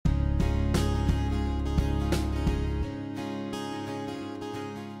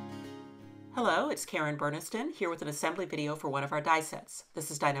Hello, it's Karen Burniston here with an assembly video for one of our die sets. This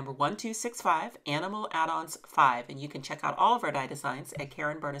is die number 1265, Animal Add-ons 5, and you can check out all of our die designs at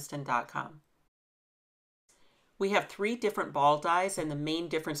KarenBurniston.com. We have 3 different ball dies, and the main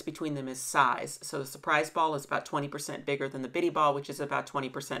difference between them is size. So the surprise ball is about 20% bigger than the bitty ball, which is about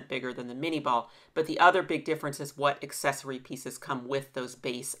 20% bigger than the mini ball. But the other big difference is what accessory pieces come with those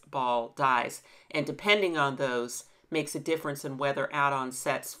base ball dies. And depending on those, makes a difference in whether add-on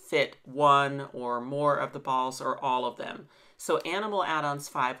sets fit one or more of the balls or all of them. So Animal Add-ons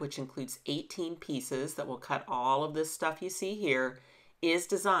 5, which includes 18 pieces that will cut all of this stuff you see here, is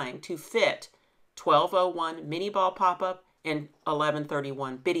designed to fit 1201 mini ball pop-up and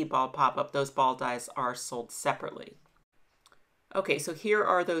 1131 bitty ball pop-up. Those ball dies are sold separately. Okay, so here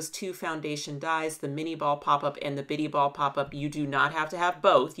are those 2 foundation dies, the mini ball pop-up and the bitty ball pop-up. You do not have to have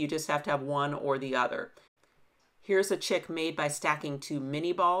both, you just have to have one or the other. Here's a chick made by stacking 2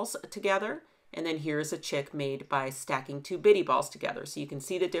 mini balls together, and then here's a chick made by stacking 2 bitty balls together. So you can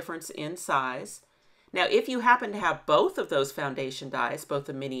see the difference in size. Now, if you happen to have both of those foundation dies, both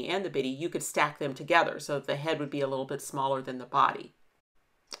the mini and the bitty, you could stack them together so that the head would be a little bit smaller than the body.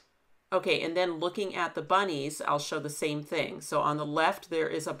 Okay, and then looking at the bunnies, I'll show the same thing. So on the left, there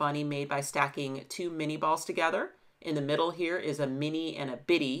is a bunny made by stacking 2 mini balls together. In the middle here is a mini and a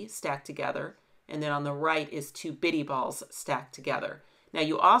bitty stacked together. And then on the right is 2 bitty balls stacked together. Now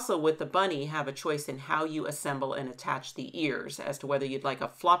you also, with the bunny, have a choice in how you assemble and attach the ears as to whether you'd like a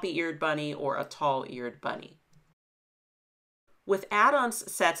floppy-eared bunny or a tall-eared bunny. With add-ons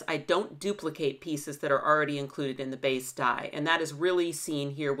sets, I don't duplicate pieces that are already included in the base die, and that is really seen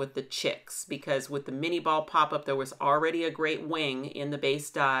here with the chicks, because with the mini ball pop-up, there was already a great wing in the base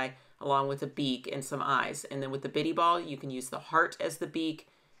die, along with a beak and some eyes. And then with the bitty ball, you can use the heart as the beak,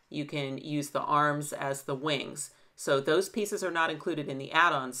 you can use the arms as the wings. So those pieces are not included in the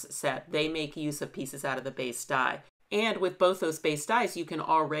add-ons set. They make use of pieces out of the base die. And with both those base dies, you can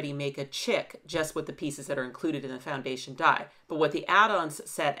already make a chick just with the pieces that are included in the foundation die. But what the add-ons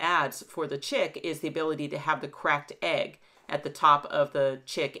set adds for the chick is the ability to have the cracked egg at the top of the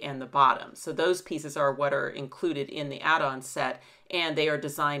chick and the bottom. So those pieces are what are included in the add-on set, and they are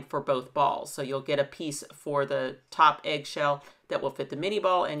designed for both balls. So you'll get a piece for the top eggshell that will fit the mini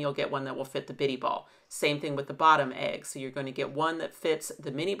ball, and you'll get one that will fit the bitty ball. Same thing with the bottom egg. So you're going to get one that fits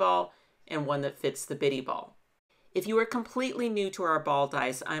the mini ball and one that fits the bitty ball. If you are completely new to our ball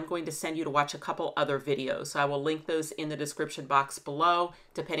dies, I'm going to send you to watch a couple other videos. So I will link those in the description box below.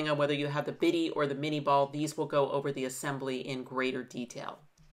 Depending on whether you have the bitty or the mini ball, these will go over the assembly in greater detail.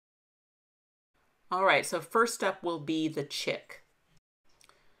 All right, so first up will be the chick.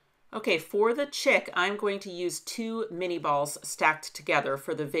 Okay, for the chick, I'm going to use 2 mini balls stacked together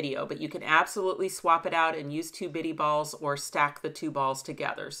for the video, but you can absolutely swap it out and use 2 bitty balls or stack the 2 balls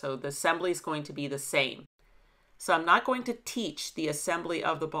together. So the assembly is going to be the same. So I'm not going to teach the assembly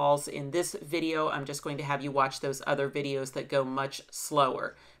of the balls in this video. I'm just going to have you watch those other videos that go much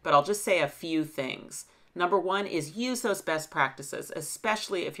slower. But I'll just say a few things. Number 1 is use those best practices,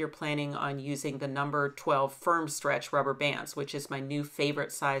 especially if you're planning on using the number 12 firm stretch rubber bands, which is my new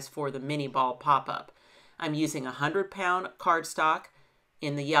favorite size for the mini ball pop-up. I'm using 100-pound cardstock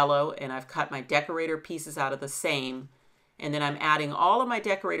in the yellow, and I've cut my decorator pieces out of the same. And then I'm adding all of my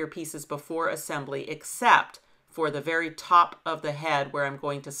decorator pieces before assembly, except for the very top of the head where I'm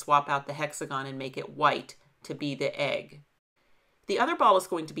going to swap out the hexagon and make it white to be the egg. The other ball is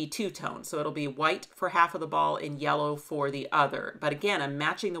going to be two-tone, so it'll be white for half of the ball and yellow for the other. But again, I'm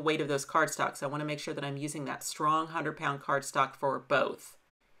matching the weight of those cardstocks. I want to make sure that I'm using that strong 100-pound cardstock for both.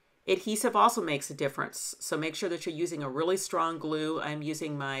 Adhesive also makes a difference, so make sure that you're using a really strong glue. I'm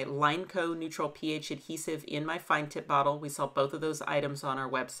using my LINECO neutral pH adhesive in my fine tip bottle. We sell both of those items on our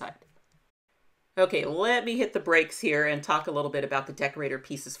website. Okay, let me hit the brakes here and talk a little bit about the decorator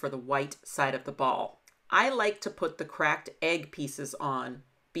pieces for the white side of the ball. I like to put the cracked egg pieces on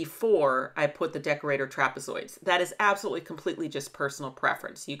before I put the decorator trapezoids. That is absolutely completely just personal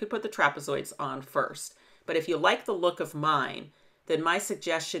preference. You could put the trapezoids on first, but if you like the look of mine, then my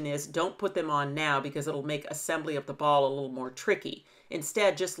suggestion is don't put them on now because it'll make assembly of the ball a little more tricky.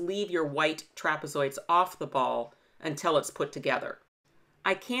 Instead, just leave your white trapezoids off the ball until it's put together.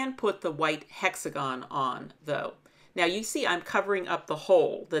 I can put the white hexagon on though. Now you see I'm covering up the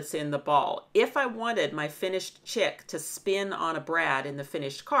hole that's in the ball. If I wanted my finished chick to spin on a brad in the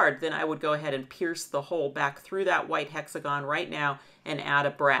finished card, then I would go ahead and pierce the hole back through that white hexagon right now and add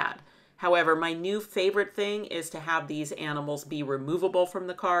a brad. However, my new favorite thing is to have these animals be removable from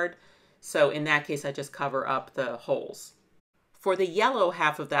the card. So in that case, I just cover up the holes. For the yellow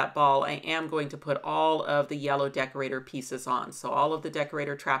half of that ball, I am going to put all of the yellow decorator pieces on. So all of the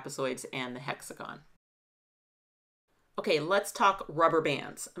decorator trapezoids and the hexagon. Okay, let's talk rubber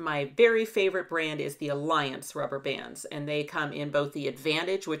bands. My very favorite brand is the Alliance rubber bands, and they come in both the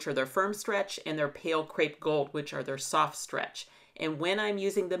Advantage, which are their firm stretch, and their Pale Crepe Gold, which are their soft stretch. And when I'm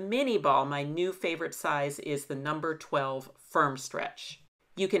using the mini ball, my new favorite size is the number 12 firm stretch.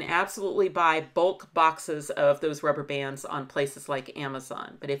 You can absolutely buy bulk boxes of those rubber bands on places like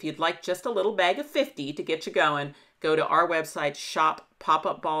Amazon. But if you'd like just a little bag of 50 to get you going, go to our website, shop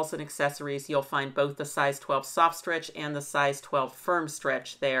Pop-Up Balls and Accessories. You'll find both the size 12 soft stretch and the size 12 firm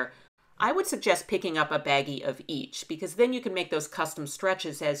stretch there. I would suggest picking up a baggie of each, because then you can make those custom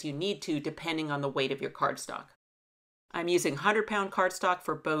stretches as you need to, depending on the weight of your cardstock. I'm using 100-pound cardstock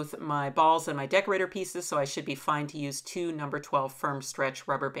for both my balls and my decorator pieces, so I should be fine to use 2 number 12 firm stretch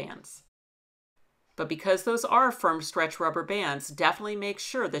rubber bands. But because those are firm stretch rubber bands, definitely make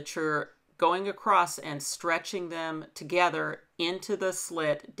sure that you're going across and stretching them together into the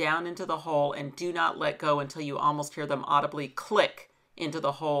slit, down into the hole, and do not let go until you almost hear them audibly click into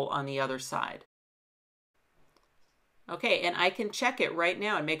the hole on the other side. Okay, and I can check it right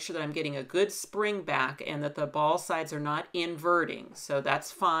now and make sure that I'm getting a good spring back and that the ball sides are not inverting. So that's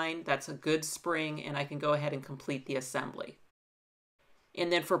fine, that's a good spring, and I can go ahead and complete the assembly.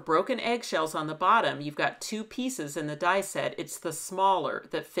 And then for broken eggshells on the bottom, you've got 2 pieces in the die set. It's the smaller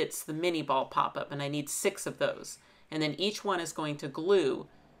that fits the mini ball pop-up, and I need 6 of those. And then each one is going to glue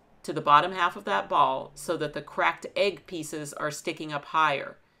to the bottom half of that ball so that the cracked egg pieces are sticking up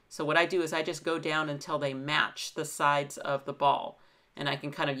higher. So what I do is I just go down until they match the sides of the ball. And I can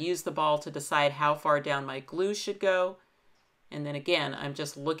kind of use the ball to decide how far down my glue should go. And then again, I'm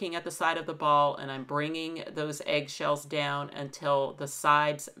just looking at the side of the ball and I'm bringing those eggshells down until the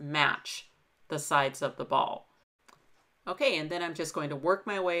sides match the sides of the ball. Okay, and then I'm just going to work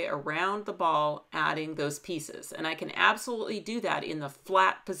my way around the ball, adding those pieces. And I can absolutely do that in the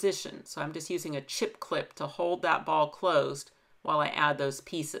flat position. So I'm just using a chip clip to hold that ball closed while I add those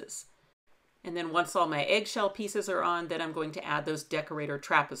pieces. And then once all my eggshell pieces are on, then I'm going to add those decorator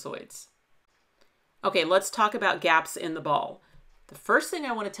trapezoids. Okay, let's talk about gaps in the ball. The first thing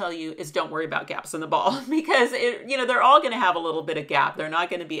I want to tell you is don't worry about gaps in the ball because they're all going to have a little bit of gap. They're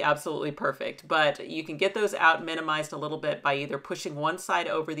not going to be absolutely perfect, but you can get those out minimized a little bit by either pushing one side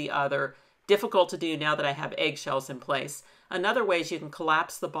over the other. Difficult to do now that I have eggshells in place. Another way is you can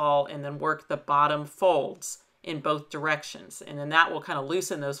collapse the ball and then work the bottom folds in both directions. And then that will kind of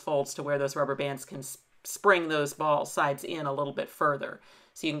loosen those folds to where those rubber bands can spring those ball sides in a little bit further.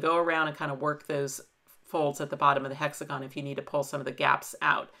 So you can go around and kind of work those folds at the bottom of the hexagon if you need to pull some of the gaps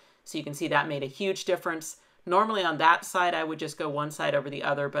out. So you can see that made a huge difference. Normally on that side, I would just go one side over the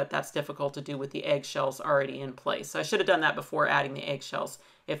other, but that's difficult to do with the eggshells already in place. So I should have done that before adding the eggshells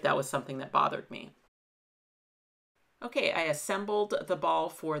if that was something that bothered me. Okay, I assembled the ball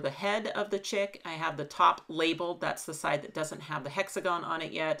for the head of the chick. I have the top labeled. That's the side that doesn't have the hexagon on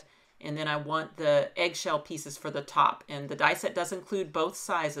it yet. And then I want the eggshell pieces for the top. And the die set does include both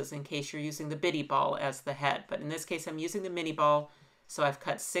sizes in case you're using the bitty ball as the head. But in this case, I'm using the mini ball. So I've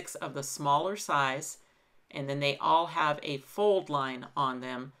cut 6 of the smaller size. And then they all have a fold line on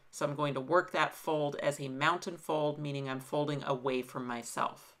them. So I'm going to work that fold as a mountain fold, meaning I'm folding away from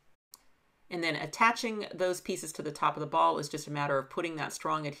myself. And then attaching those pieces to the top of the ball is just a matter of putting that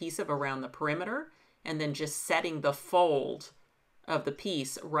strong adhesive around the perimeter and then just setting the fold of the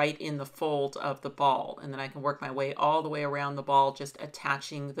piece right in the fold of the ball. And then I can work my way all the way around the ball, just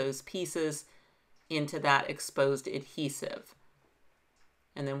attaching those pieces into that exposed adhesive.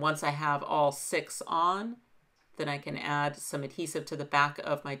 And then once I have all 6 on, then I can add some adhesive to the back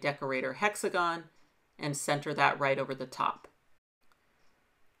of my decorator hexagon and center that right over the top.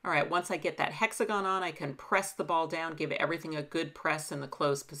 All right, once I get that hexagon on, I can press the ball down, give everything a good press in the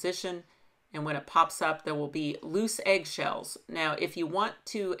closed position. And when it pops up, there will be loose eggshells. Now, if you want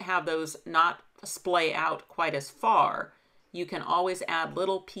to have those not splay out quite as far, you can always add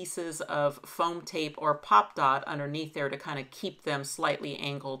little pieces of foam tape or pop dot underneath there to kind of keep them slightly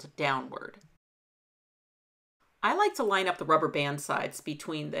angled downward. I like to line up the rubber band sides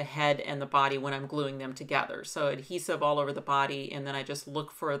between the head and the body when I'm gluing them together. So adhesive all over the body, and then I just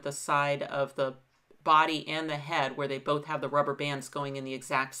look for the side of the body and the head where they both have the rubber bands going in the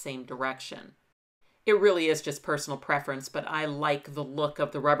exact same direction. It really is just personal preference, but I like the look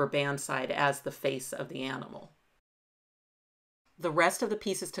of the rubber band side as the face of the animal. The rest of the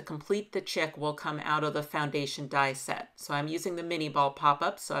pieces to complete the chick will come out of the foundation die set. So I'm using the mini ball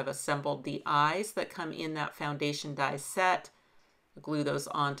pop-up, so I've assembled the eyes that come in that foundation die set. Glue those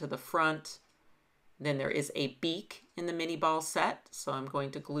onto the front. Then there is a beak in the mini ball set, so I'm going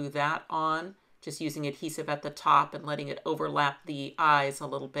to glue that on, just using adhesive at the top and letting it overlap the eyes a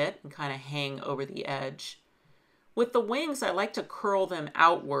little bit and kind of hang over the edge. With the wings, I like to curl them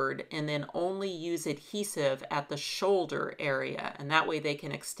outward and then only use adhesive at the shoulder area, and that way they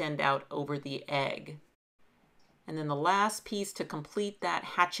can extend out over the egg. And then the last piece to complete that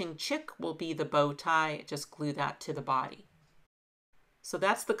hatching chick will be the bow tie. Just glue that to the body. So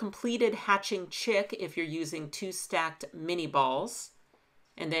that's the completed hatching chick if you're using 2 stacked mini balls.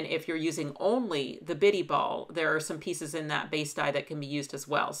 And then if you're using only the bitty ball, there are some pieces in that base die that can be used as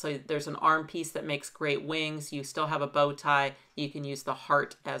well. So there's an arm piece that makes great wings. You still have a bow tie. You can use the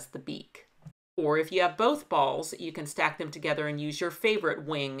heart as the beak. Or if you have both balls, you can stack them together and use your favorite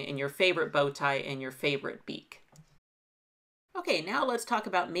wing and your favorite bow tie and your favorite beak. Okay, now let's talk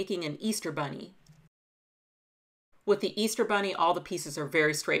about making an Easter bunny. With the Easter bunny, all the pieces are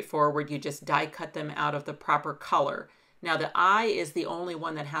very straightforward. You just die cut them out of the proper color. Now the eye is the only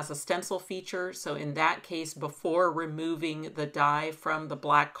one that has a stencil feature, so in that case, before removing the die from the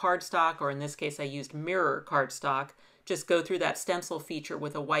black cardstock, or in this case I used mirror cardstock, just go through that stencil feature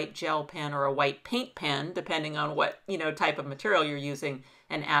with a white gel pen or a white paint pen, depending on what type of material you're using,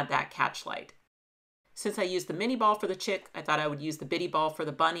 and add that catch light. Since I used the mini ball for the chick, I thought I would use the bitty ball for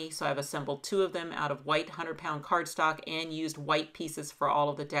the bunny, so I've assembled 2 of them out of white 100-pound cardstock and used white pieces for all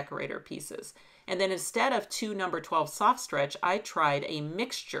of the decorator pieces. And then instead of 2 number 12 soft stretch, I tried a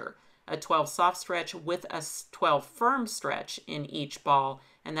mixture, a 12 soft stretch with a 12 firm stretch in each ball,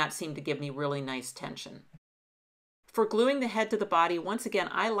 and that seemed to give me really nice tension. For gluing the head to the body, once again,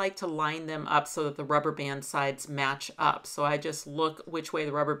 I like to line them up so that the rubber band sides match up. So I just look which way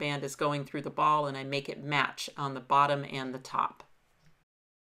the rubber band is going through the ball and I make it match on the bottom and the top.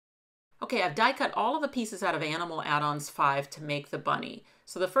 Okay, I've die cut all of the pieces out of Animal Add-ons 5 to make the bunny.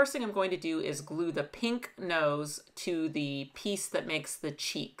 So the first thing I'm going to do is glue the pink nose to the piece that makes the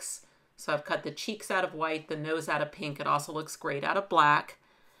cheeks. So I've cut the cheeks out of white, the nose out of pink. It also looks great out of black.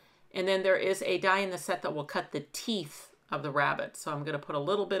 And then there is a die in the set that will cut the teeth of the rabbit. So I'm going to put a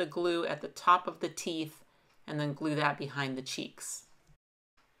little bit of glue at the top of the teeth and then glue that behind the cheeks.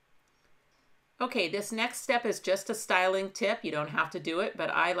 Okay, this next step is just a styling tip. You don't have to do it, but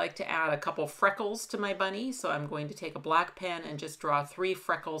I like to add a couple freckles to my bunny. So I'm going to take a black pen and just draw 3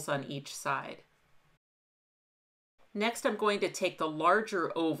 freckles on each side. Next, I'm going to take the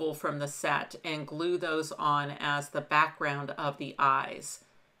larger oval from the set and glue those on as the background of the eyes.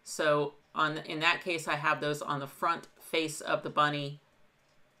 So in that case, I have those on the front face of the bunny,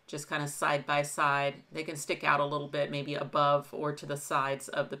 just kind of side by side. They can stick out a little bit, maybe above or to the sides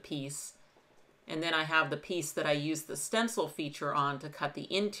of the piece. And then I have the piece that I use the stencil feature on to cut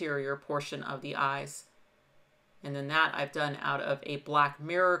the interior portion of the eyes. And then that I've done out of a black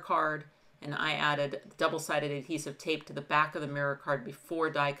mirror card, and I added double-sided adhesive tape to the back of the mirror card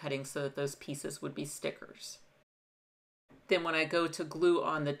before die cutting so that those pieces would be stickers. Then when I go to glue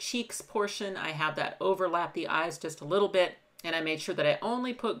on the cheeks portion, I have that overlap the eyes just a little bit, and I made sure that I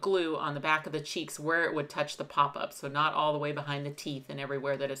only put glue on the back of the cheeks where it would touch the pop-up, so not all the way behind the teeth and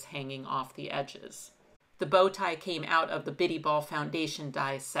everywhere that is hanging off the edges. The bow tie came out of the bitty ball foundation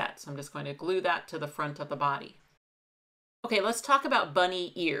die set, so I'm just going to glue that to the front of the body. Okay, let's talk about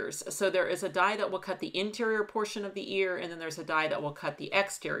bunny ears. So there is a die that will cut the interior portion of the ear, and then there's a die that will cut the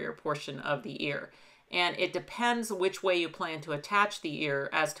exterior portion of the ear. And it depends which way you plan to attach the ear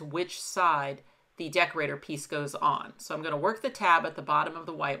as to which side the decorator piece goes on. So I'm going to work the tab at the bottom of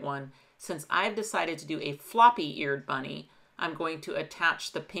the white one. Since I've decided to do a floppy-eared bunny, I'm going to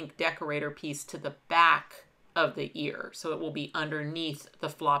attach the pink decorator piece to the back of the ear. So it will be underneath the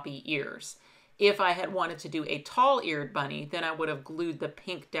floppy ears. If I had wanted to do a tall-eared bunny, then I would have glued the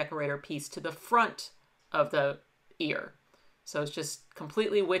pink decorator piece to the front of the ear. So it's just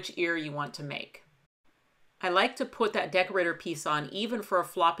completely which ear you want to make. I like to put that decorator piece on even for a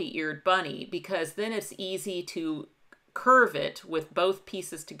floppy-eared bunny because then it's easy to curve it with both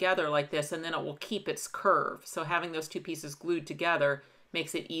pieces together like this, and then it will keep its curve. So having those 2 pieces glued together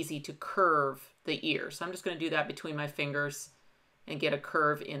makes it easy to curve the ear. So I'm just going to do that between my fingers and get a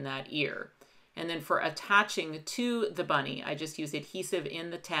curve in that ear. And then for attaching to the bunny, I just use adhesive in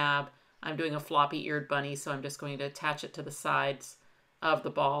the tab. I'm doing a floppy-eared bunny, so I'm just going to attach it to the sides of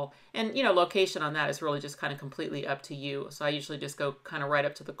the ball. And, location on that is really just kind of completely up to you. So I usually just go kind of right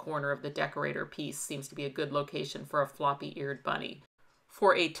up to the corner of the decorator piece. Seems to be a good location for a floppy-eared bunny.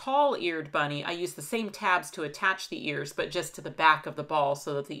 For a tall-eared bunny, I use the same tabs to attach the ears, but just to the back of the ball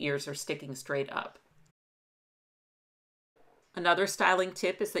so that the ears are sticking straight up. Another styling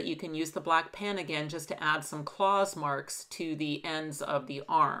tip is that you can use the black pen again just to add some claws marks to the ends of the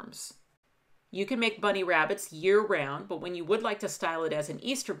arms. You can make bunny rabbits year-round, but when you would like to style it as an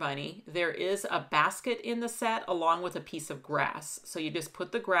Easter bunny, there is a basket in the set along with a piece of grass. So you just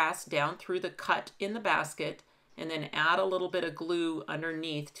put the grass down through the cut in the basket and then add a little bit of glue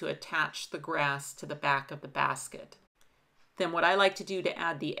underneath to attach the grass to the back of the basket. Then what I like to do to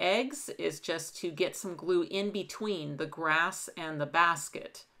add the eggs is just to get some glue in between the grass and the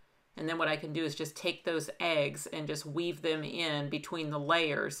basket. And then what I can do is just take those eggs and just weave them in between the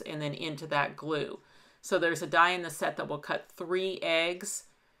layers and then into that glue. So there's a die in the set that will cut 3 eggs.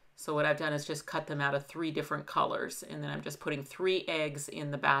 So what I've done is just cut them out of 3 different colors. And then I'm just putting 3 eggs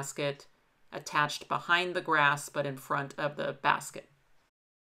in the basket attached behind the grass but in front of the basket.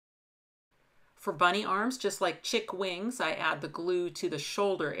 For bunny arms, just like chick wings, I add the glue to the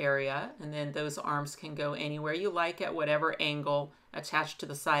shoulder area, and then those arms can go anywhere you like at whatever angle attached to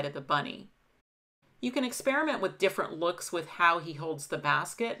the side of the bunny. You can experiment with different looks with how he holds the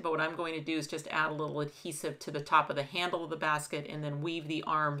basket, but what I'm going to do is just add a little adhesive to the top of the handle of the basket and then weave the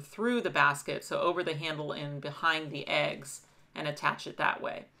arm through the basket, so over the handle and behind the eggs, and attach it that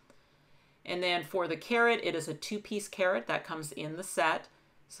way. And then for the carrot, it is a 2-piece carrot that comes in the set.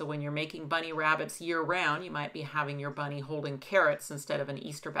 So when you're making bunny rabbits year-round, you might be having your bunny holding carrots instead of an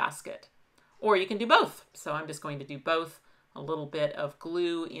Easter basket. Or you can do both. So I'm just going to do both, a little bit of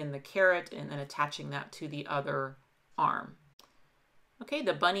glue in the carrot and then attaching that to the other arm. Okay,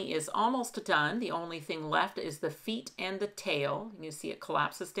 the bunny is almost done. The only thing left is the feet and the tail. You can see it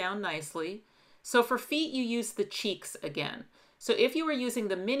collapses down nicely. So for feet, you use the cheeks again. So if you were using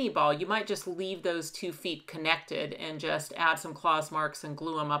the mini ball, you might just leave those 2 feet connected and just add some claws marks and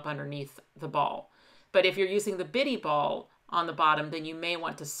glue them up underneath the ball. But if you're using the bitty ball on the bottom, then you may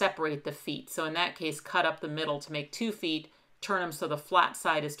want to separate the feet. So in that case, cut up the middle to make 2 feet, turn them so the flat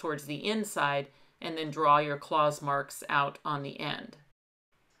side is towards the inside, and then draw your claws marks out on the end.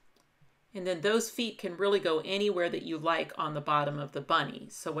 And then those feet can really go anywhere that you like on the bottom of the bunny.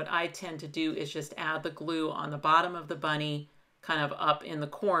 So what I tend to do is just add the glue on the bottom of the bunny, kind of up in the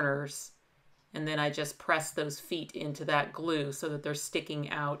corners, and then I just press those feet into that glue so that they're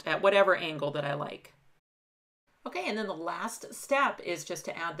sticking out at whatever angle that I like. Okay, and then the last step is just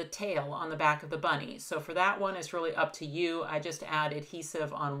to add the tail on the back of the bunny. So for that one, it's really up to you. I just add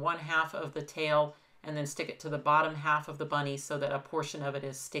adhesive on 1/2 of the tail and then stick it to the bottom half of the bunny so that a portion of it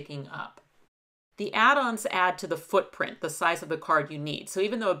is sticking up. The add-ons add to the footprint, the size of the card you need. So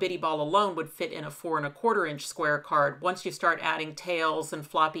even though a bitty ball alone would fit in a 4 1/4 inch square card, once you start adding tails and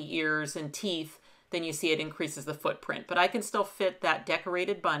floppy ears and teeth, then you see it increases the footprint. But I can still fit that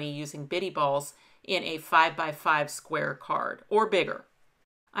decorated bunny using bitty balls in a 5 by 5 square card or bigger.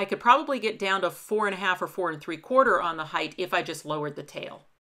 I could probably get down to 4 1/2 or 4 3/4 on the height if I just lowered the tail.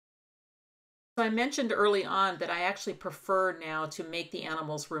 So I mentioned early on that I actually prefer now to make the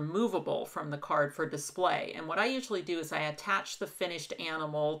animals removable from the card for display. And what I usually do is I attach the finished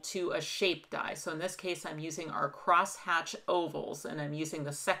animal to a shape die. So in this case, I'm using our Crosshatch ovals, and I'm using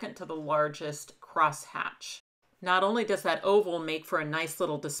the second to the largest Crosshatch. Not only does that oval make for a nice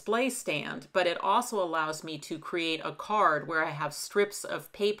little display stand, but it also allows me to create a card where I have strips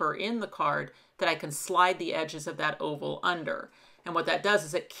of paper in the card that I can slide the edges of that oval under. And what that does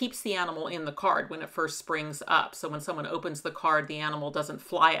is it keeps the animal in the card when it first springs up. So when someone opens the card, the animal doesn't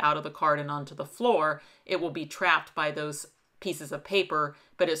fly out of the card and onto the floor. It will be trapped by those pieces of paper,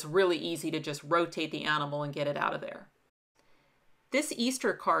 but it's really easy to just rotate the animal and get it out of there. This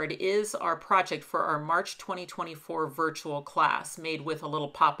Easter card is our project for our March 2024 virtual class, made with a little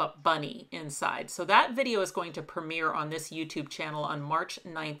pop-up bunny inside. So that video is going to premiere on this YouTube channel on March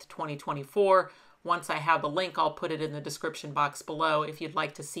 9th, 2024. Once I have the link, I'll put it in the description box below if you'd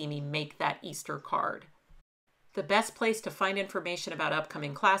like to see me make that Easter card. The best place to find information about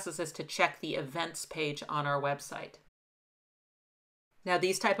upcoming classes is to check the events page on our website. Now,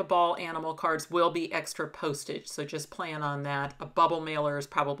 these type of ball animal cards will be extra postage, so just plan on that. A bubble mailer is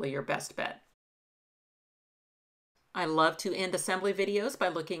probably your best bet. I love to end assembly videos by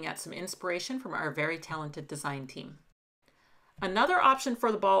looking at some inspiration from our very talented design team. Another option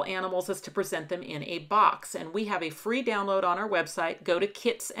for the ball animals is to present them in a box, and we have a free download on our website. Go to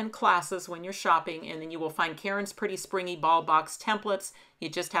Kits and Classes when you're shopping, and then you will find Karen's Pretty Springy Ball Box templates. You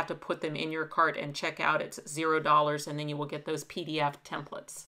just have to put them in your cart and check out. It's $0, and then you will get those PDF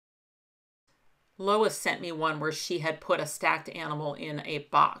templates. Lois sent me one where she had put a stacked animal in a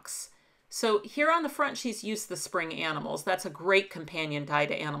box. So here on the front, she's used the spring animals. That's a great companion die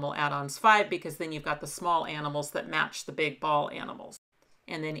to Animal Add-ons 5 because then you've got the small animals that match the big ball animals.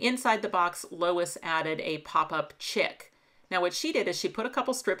 And then inside the box, Lois added a pop-up chick. Now what she did is she put a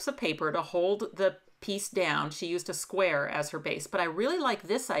couple strips of paper to hold the piece down. She used a square as her base, but I really like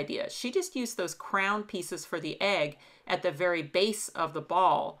this idea. She just used those crown pieces for the egg at the very base of the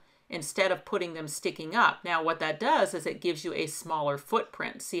ball instead of putting them sticking up. Now what that does is it gives you a smaller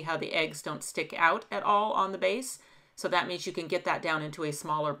footprint. See how the eggs don't stick out at all on the base? So that means you can get that down into a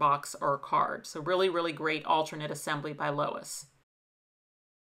smaller box or card. So really, really great alternate assembly by Lois.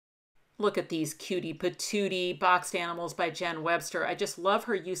 Look at these cutie patootie boxed animals by Jen Webster. I just love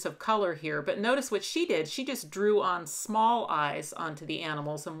her use of color here, but notice what she did. She just drew on small eyes onto the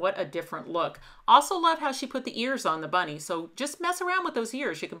animals, and what a different look. Also love how she put the ears on the bunny, so just mess around with those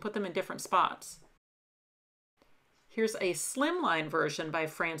ears. You can put them in different spots. Here's a slimline version by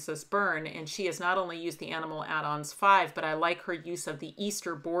Frances Byrne, and she has not only used the Animal Add-ons 5, but I like her use of the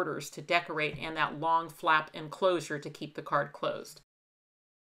Easter borders to decorate and that long flap enclosure to keep the card closed.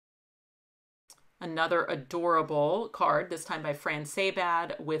 Another adorable card, this time by Fran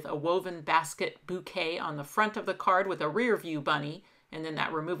Sabad, with a woven basket bouquet on the front of the card with a rear view bunny, and then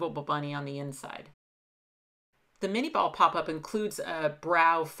that removable bunny on the inside. The mini ball pop-up includes a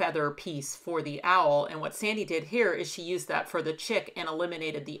brow feather piece for the owl, and what Sandy did here is she used that for the chick and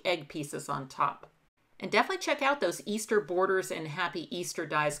eliminated the egg pieces on top. And definitely check out those Easter borders and Happy Easter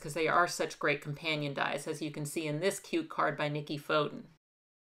dies because they are such great companion dies, as you can see in this cute card by Nikki Foden.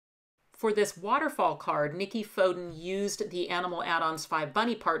 For this waterfall card, Nikki Foden used the Animal Add-ons 5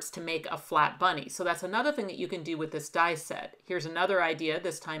 bunny parts to make a flat bunny. So that's another thing that you can do with this die set. Here's another idea,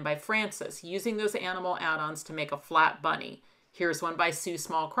 this time by Frances, using those Animal Add-ons to make a flat bunny. Here's one by Sue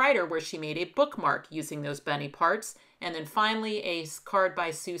Small Kreider where she made a bookmark using those bunny parts. And then finally a card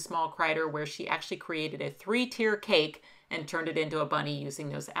by Sue Small Kreider where she actually created a 3-tier cake and turned it into a bunny using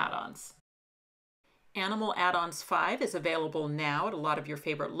those add-ons. Animal Add-ons 5 is available now at a lot of your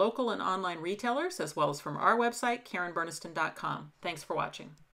favorite local and online retailers, as well as from our website, KarenBurniston.com. Thanks for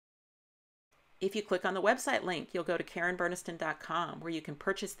watching. If you click on the website link, you'll go to KarenBurniston.com, where you can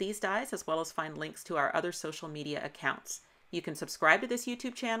purchase these dies as well as find links to our other social media accounts. You can subscribe to this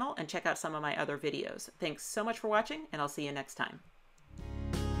YouTube channel and check out some of my other videos. Thanks so much for watching, and I'll see you next time.